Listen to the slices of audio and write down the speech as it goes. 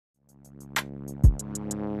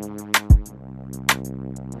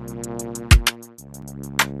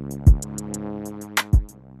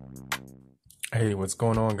Hey, what's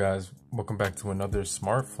going on, guys? Welcome back to another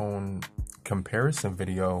smartphone comparison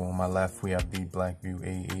video. On my left, we have the Blackview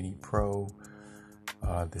A80 Pro,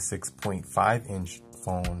 the 6.5-inch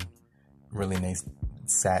phone. Really nice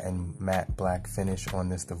satin matte black finish on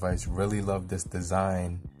this device. Really love this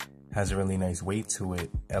design. Has a really nice weight to it.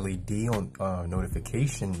 LED on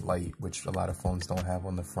notification light, which a lot of phones don't have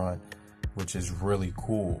on the front, which is really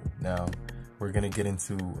cool. Now, we're gonna get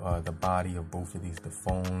into the body of both of these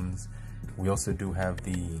phones. We also do have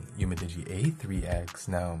the Umidigi A3x.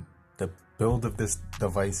 Now, the build of this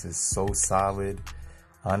device is so solid.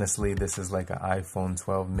 Honestly, this is like an iPhone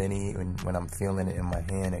 12 mini. When I'm feeling it in my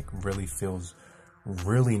hand, it really feels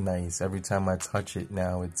really nice. Every time I touch it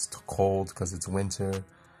now, it's cold because it's winter.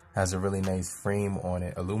 Has a really nice frame on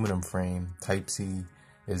it, aluminum frame. Type-C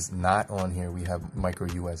is not on here. We have micro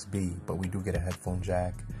USB, but we do get a headphone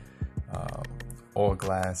jack. All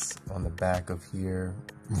glass on the back of here.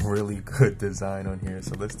 Really good design on here.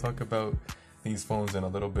 So let's talk about these phones in a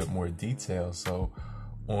little bit more detail. So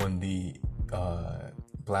on the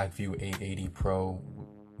Blackview A80 Pro,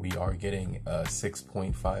 we are getting a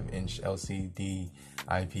 6.5-inch LCD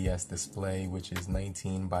IPS display, which is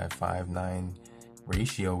 19:9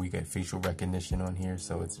 ratio. We get facial recognition on here,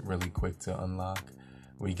 so it's really quick to unlock.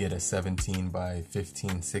 We get a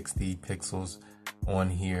 17:1560 pixels on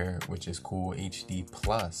here, which is cool. HD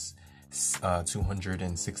plus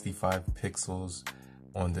 265 pixels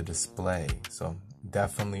on the display, so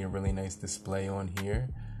definitely a really nice display on here.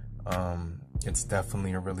 It's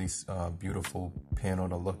definitely a really beautiful panel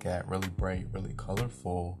to look at. Really bright, really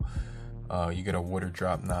colorful. You get a water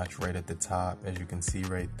drop notch right at the top, as you can see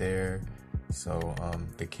right there. So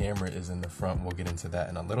the camera is in the front. We'll get into that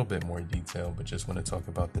in a little bit more detail, but just want to talk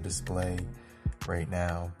about the display right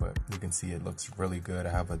now. But you can see it looks really good.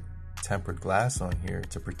 I have a tempered glass on here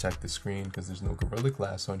to protect the screen because there's no Gorilla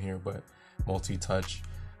Glass on here, but multi-touch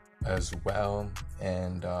as well.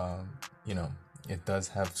 And you know, it does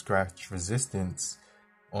have scratch resistance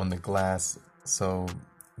on the glass, so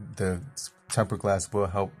the tempered glass will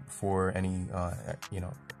help for any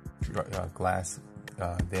glass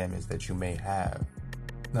damage that you may have.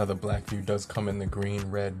 Now, the Blackview does come in the green,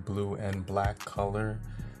 red, blue, and black color.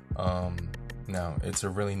 Now, it's a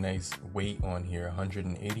really nice weight on here,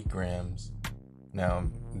 180 grams. Now,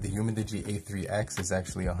 the Umidigi A3x is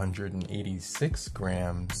actually 186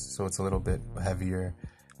 grams, so it's a little bit heavier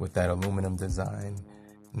with that aluminum design.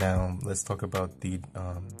 Now, let's talk about the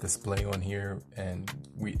display on here, and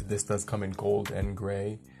this does come in gold and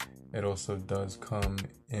gray. It also does come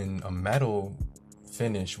in a metal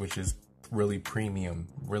finish, which is really premium,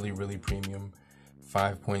 really premium.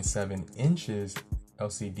 5.7 inches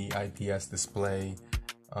LCD IPS display,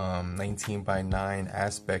 19:9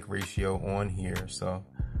 aspect ratio on here, so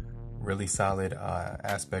really solid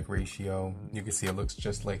aspect ratio. You can see it looks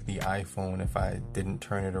just like the iPhone if I didn't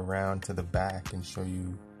turn it around to the back and show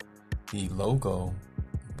you the logo.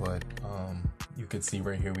 But you could see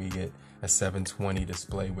right here we get a 720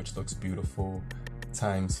 display, which looks beautiful,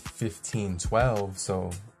 times 1512.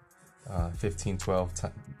 So 1512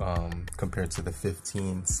 compared to the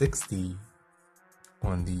 1560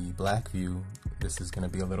 on the Blackview. This is going to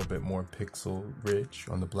be a little bit more pixel rich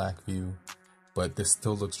on the Blackview, but this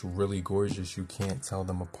still looks really gorgeous. You can't tell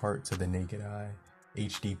them apart to the naked eye.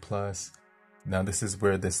 HD plus. Now, this is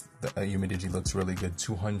where the Umidigi looks really good.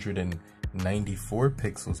 294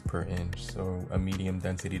 pixels per inch, so a medium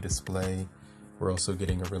density display. We're also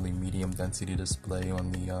getting a really medium density display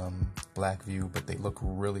on the Blackview, but they look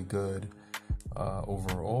really good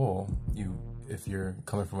overall. If you're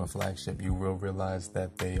coming from a flagship, you will realize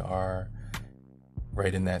that they are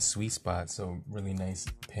right in that sweet spot, so really nice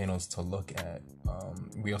panels to look at.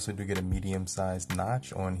 We also do get a medium-sized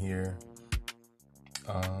notch on here.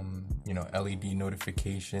 LED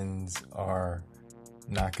notifications are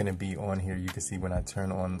not going to be on here. You can see when I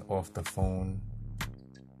turn off the phone,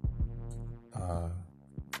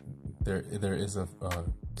 there is a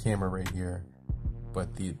camera right here, but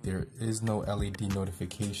there is no LED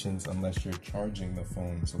notifications unless you're charging the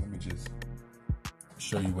phone. So let me just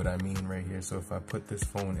show you what I mean right here. So if I put this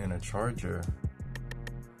phone in a charger,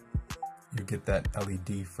 you get that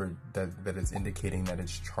LED for that is indicating that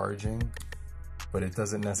it's charging, but it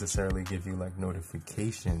doesn't necessarily give you like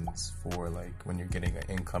notifications for like when you're getting an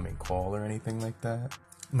incoming call or anything like that.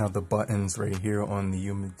 Now, the buttons right here on the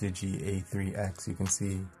Umidigi A3x, you can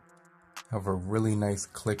see have a really nice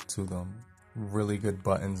click to them. Really good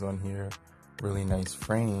buttons on here. Really nice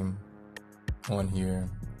frame on here.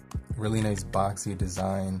 Really nice boxy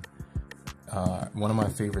design. One of my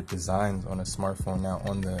favorite designs on a smartphone. Now,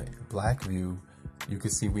 on the Blackview, you can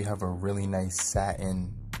see we have a really nice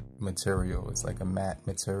satin material. It's like a matte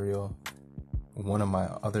material. One of my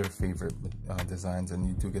other favorite designs, and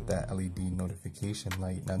you do get that LED notification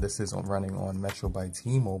light. Now this is running on Metro by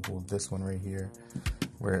T-Mobile, this one right here,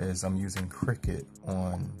 whereas I'm using Cricket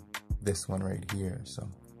on this one right here. So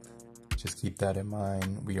just keep that in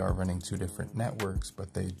mind. We are running two different networks,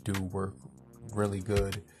 but they do work really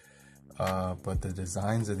good. But the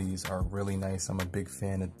designs of these are really nice. I'm a big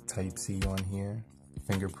fan of Type-C on here,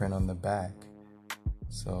 fingerprint on the back.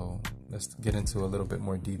 So let's get into a little bit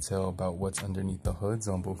more detail about what's underneath the hoods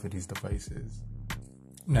on both of these devices.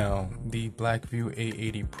 Now, the Blackview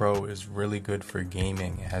A80 Pro is really good for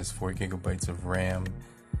gaming. It has 4 GB of RAM,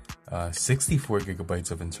 64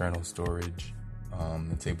 GB of internal storage.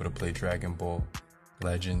 It's able to play Dragon Ball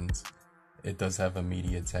Legends. It does have a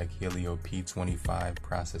MediaTek Helio P25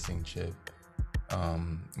 processing chip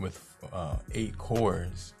with 8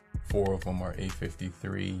 cores. 4 of them are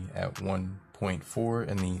A53 at 1.4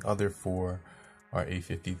 and the other 4 are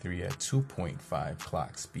A53 at 2.5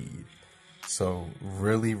 clock speed. So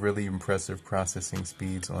really impressive processing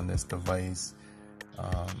speeds on this device.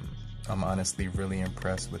 I'm honestly really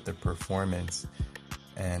impressed with the performance,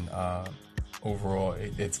 and overall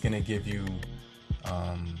it's gonna give you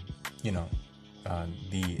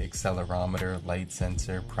the accelerometer, light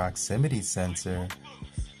sensor, proximity sensor,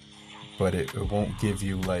 but it won't give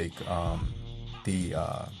you like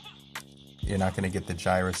you're not going to get the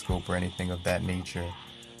gyroscope or anything of that nature.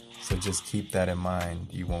 So just keep that in mind.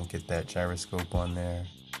 You won't get that gyroscope on there.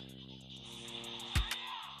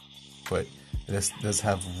 But this does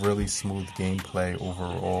have really smooth gameplay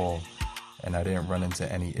overall, and I didn't run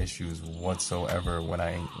into any issues whatsoever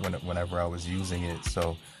whenever I was using it.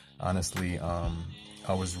 So honestly,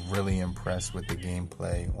 I was really impressed with the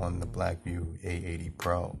gameplay on the Blackview A80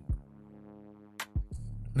 Pro.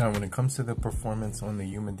 Now, when it comes to the performance on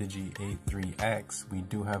the Umidigi A3x, we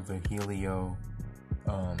do have the Helio.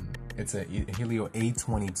 It's a Helio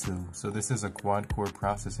A22, so this is a quad-core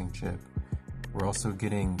processing chip. We're also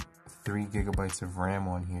getting 3 GB of RAM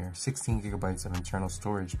on here, 16 GB of internal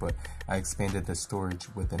storage, but I expanded the storage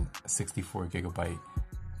with a 64 GB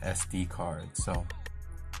SD card. So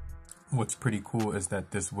what's pretty cool is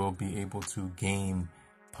that this will be able to game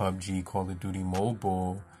PUBG, Call of Duty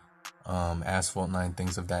Mobile, Asphalt 9,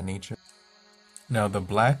 things of that nature. Now the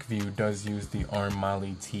Blackview does use the ARM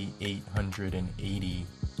Mali-T880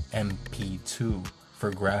 MP2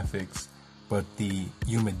 for graphics, but the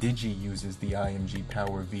Umidigi uses the IMG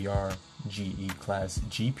Power VR GE class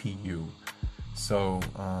GPU. So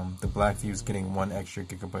the Blackview is getting 1 extra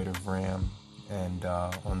gigabyte of RAM, and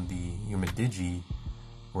on the Umidigi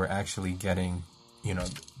we're actually getting,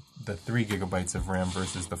 the 3 GB of RAM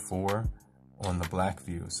versus the 4 on the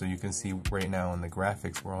Blackview. So you can see right now in the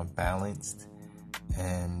graphics we're on balanced,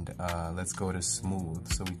 and let's go to smooth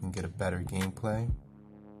so we can get a better gameplay.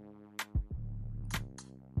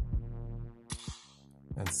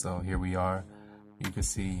 And so here we are. You can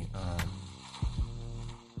see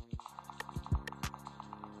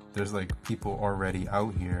there's like people already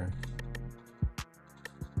out here.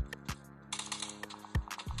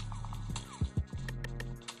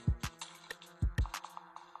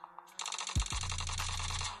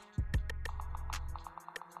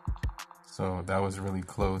 So that was really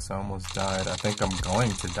close. I almost died. I think I'm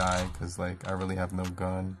going to die because like I really have no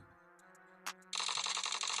gun.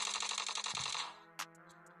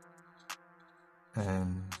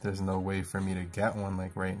 And there's no way for me to get one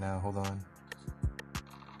like right now. Hold on.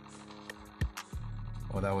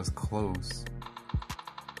 Oh, that was close.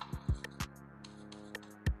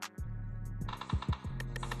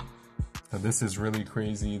 Now this is really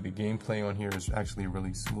crazy. The gameplay on here is actually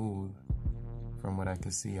really smooth. From what I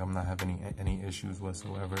can see, I'm not having any issues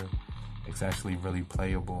whatsoever. It's actually really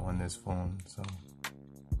playable on this phone. So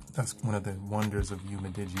that's one of the wonders of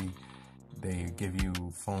Umidigi. They give you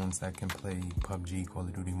phones that can play PUBG, Call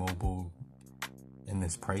of Duty Mobile in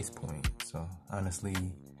this price point. So honestly,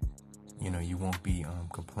 you won't be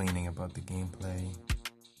complaining about the gameplay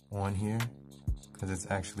on here because it's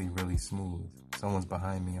actually really smooth. Someone's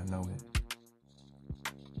behind me, I know it.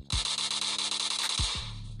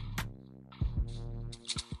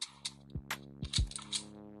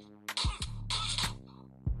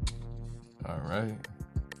 Alright,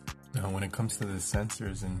 now when it comes to the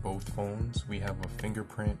sensors in both phones, we have a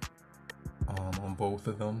fingerprint on both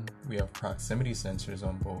of them. We have proximity sensors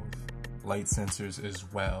on both, light sensors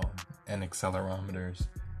as well, and accelerometers.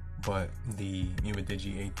 But the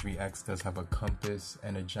Umidigi A3x does have a compass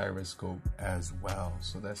and a gyroscope as well.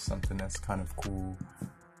 So that's something that's kind of cool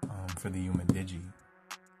for the Umidigi.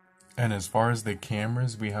 And as far as the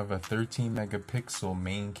cameras, we have a 13 megapixel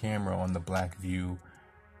main camera on the Blackview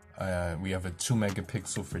We have a 2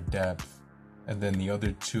 megapixel for depth, and then the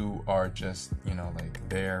other two are just, you know, like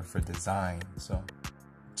there for design. So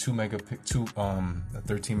a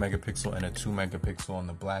 13 megapixel and a 2 megapixel on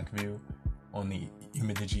the Blackview. On the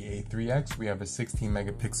Umidigi A3x, we have a 16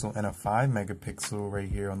 megapixel and a 5 megapixel right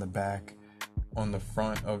here on the back. On the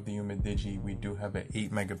front of the Umidigi, we do have an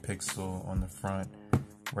 8 megapixel on the front,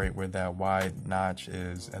 right where that wide notch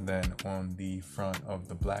is. And then on the front of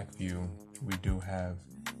the Blackview, we do have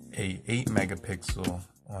a 8 megapixel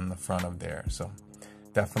on the front of there. So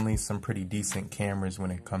definitely some pretty decent cameras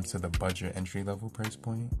when it comes to the budget entry level price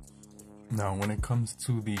point. Now when it comes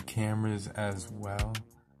to the cameras as well,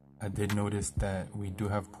 I did notice that we do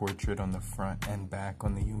have portrait on the front and back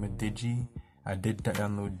on the Umidigi. I did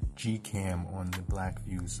download Gcam on the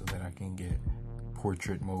Blackview so that I can get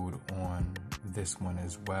portrait mode on this one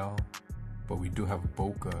as well. But we do have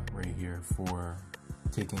bokeh right here for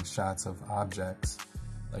taking shots of objects.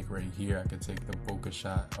 Like right here, I could take the bokeh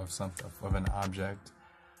shot of an object,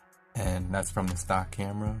 and that's from the stock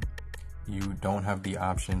camera. You don't have the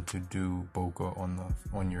option to do bokeh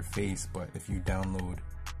on your face, but if you download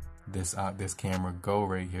this camera Go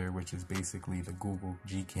right here, which is basically the Google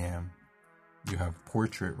Gcam, you have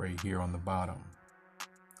portrait right here on the bottom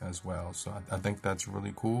as well. So I think that's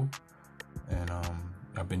really cool, and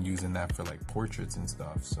I've been using that for like portraits and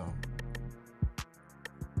stuff. So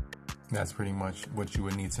that's pretty much what you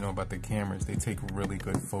would need to know about the cameras. They take really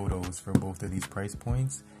good photos for both of these price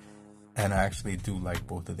points, and I actually do like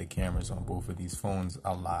both of the cameras on both of these phones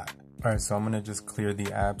a lot. Alright, so I'm gonna just clear the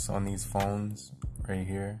apps on these phones right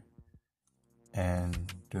here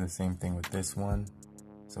and do the same thing with this one.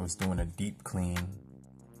 So it's doing a deep clean.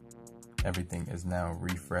 Everything is now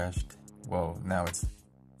refreshed. Well, now it's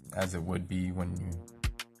as it would be when you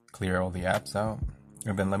clear all the apps out.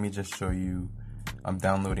 And then let me just show you, I'm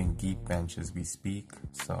downloading Geekbench as we speak,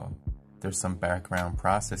 so there's some background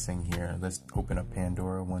processing here. Let's open up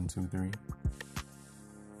Pandora, 1, 2, 3.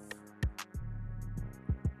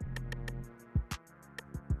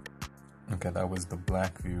 Okay, that was the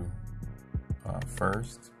Blackview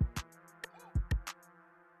first.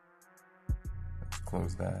 Let's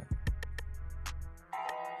close that.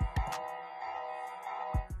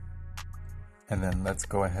 And then let's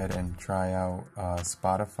go ahead and try out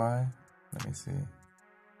Spotify. Let me see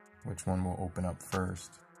which one will open up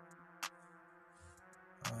first.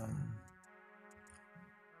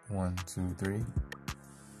 1, 2, 3.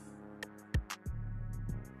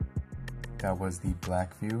 That was the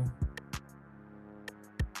Blackview.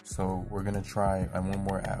 So we're gonna try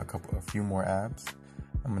a few more apps.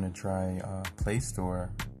 I'm gonna try Play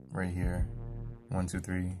Store right here. 1, 2,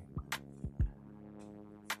 3.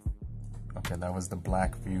 Okay, that was the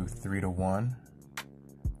Blackview 3-to-1.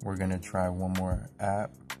 We're gonna try one more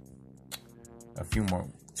app. Two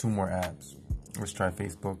more apps. Let's try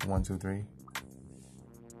Facebook, 1, 2, 3.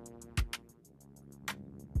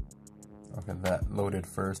 Okay, that loaded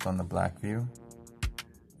first on the Blackview.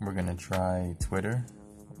 We're gonna try Twitter,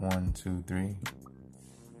 1, 2, 3.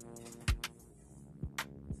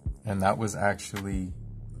 And that was actually,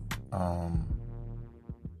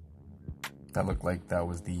 that looked like that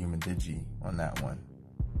was the Umidigi on that one.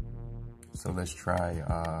 So let's try,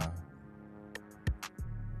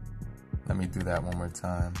 let me do that one more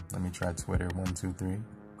time. Let me try Twitter, 1, 2, 3.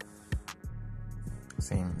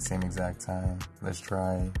 Same exact time. Let's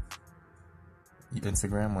try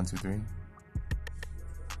Instagram, 1, 2, 3.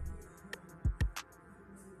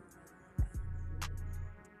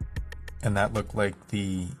 And that looked like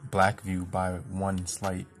the Blackview by one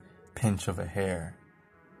slight pinch of a hair.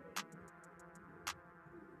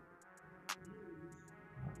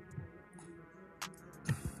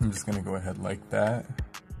 I'm just gonna go ahead like that.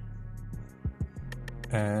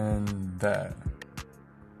 And that.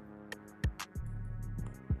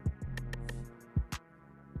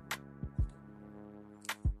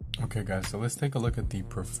 Okay guys, so let's take a look at the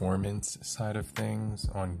performance side of things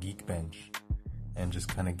on Geekbench and just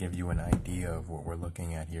kind of give you an idea of what we're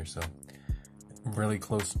looking at here. So really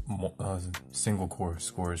close single core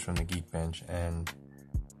scores from the Geekbench, and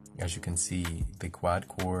as you can see, the quad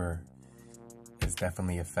core is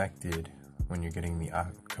definitely affected when you're getting the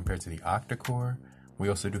compared to the octa core. We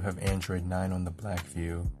also do have Android 9 on the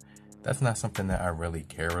Blackview. That's not something that I really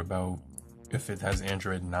care about. If it has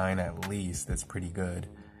Android 9 at least, that's pretty good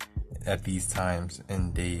at these times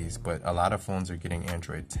and days, but a lot of phones are getting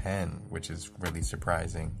Android 10, which is really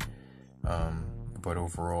surprising. But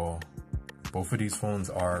overall, both of these phones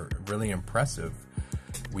are really impressive.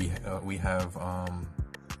 We have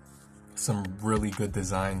some really good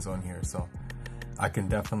designs on here, so I can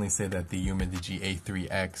definitely say that the Umidigi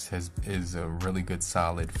A3x is a really good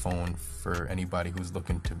solid phone for anybody who's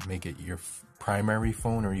looking to make it your primary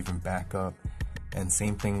phone or even backup. And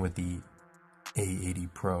same thing with the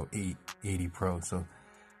A80 Pro, A80 Pro. So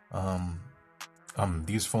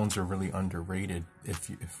these phones are really underrated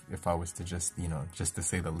if I was to just, just to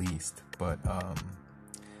say the least. But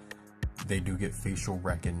they do get facial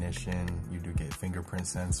recognition, you do get fingerprint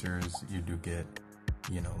sensors, you do get,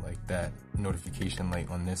 like that notification light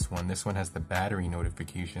on this one. This one has the battery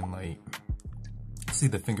notification light. See,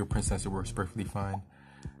 the fingerprint sensor works perfectly fine.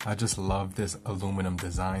 I just love this aluminum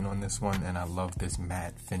design on this one, and I love this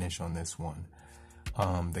matte finish on this one.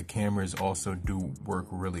 The cameras also do work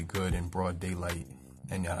really good in broad daylight,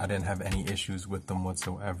 and I didn't have any issues with them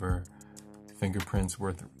whatsoever. Fingerprints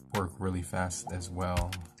work really fast as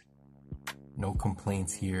well. No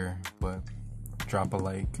complaints here, but drop a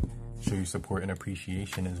like, show your support and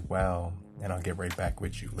appreciation as well, and I'll get right back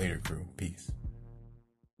with you later, crew. Peace.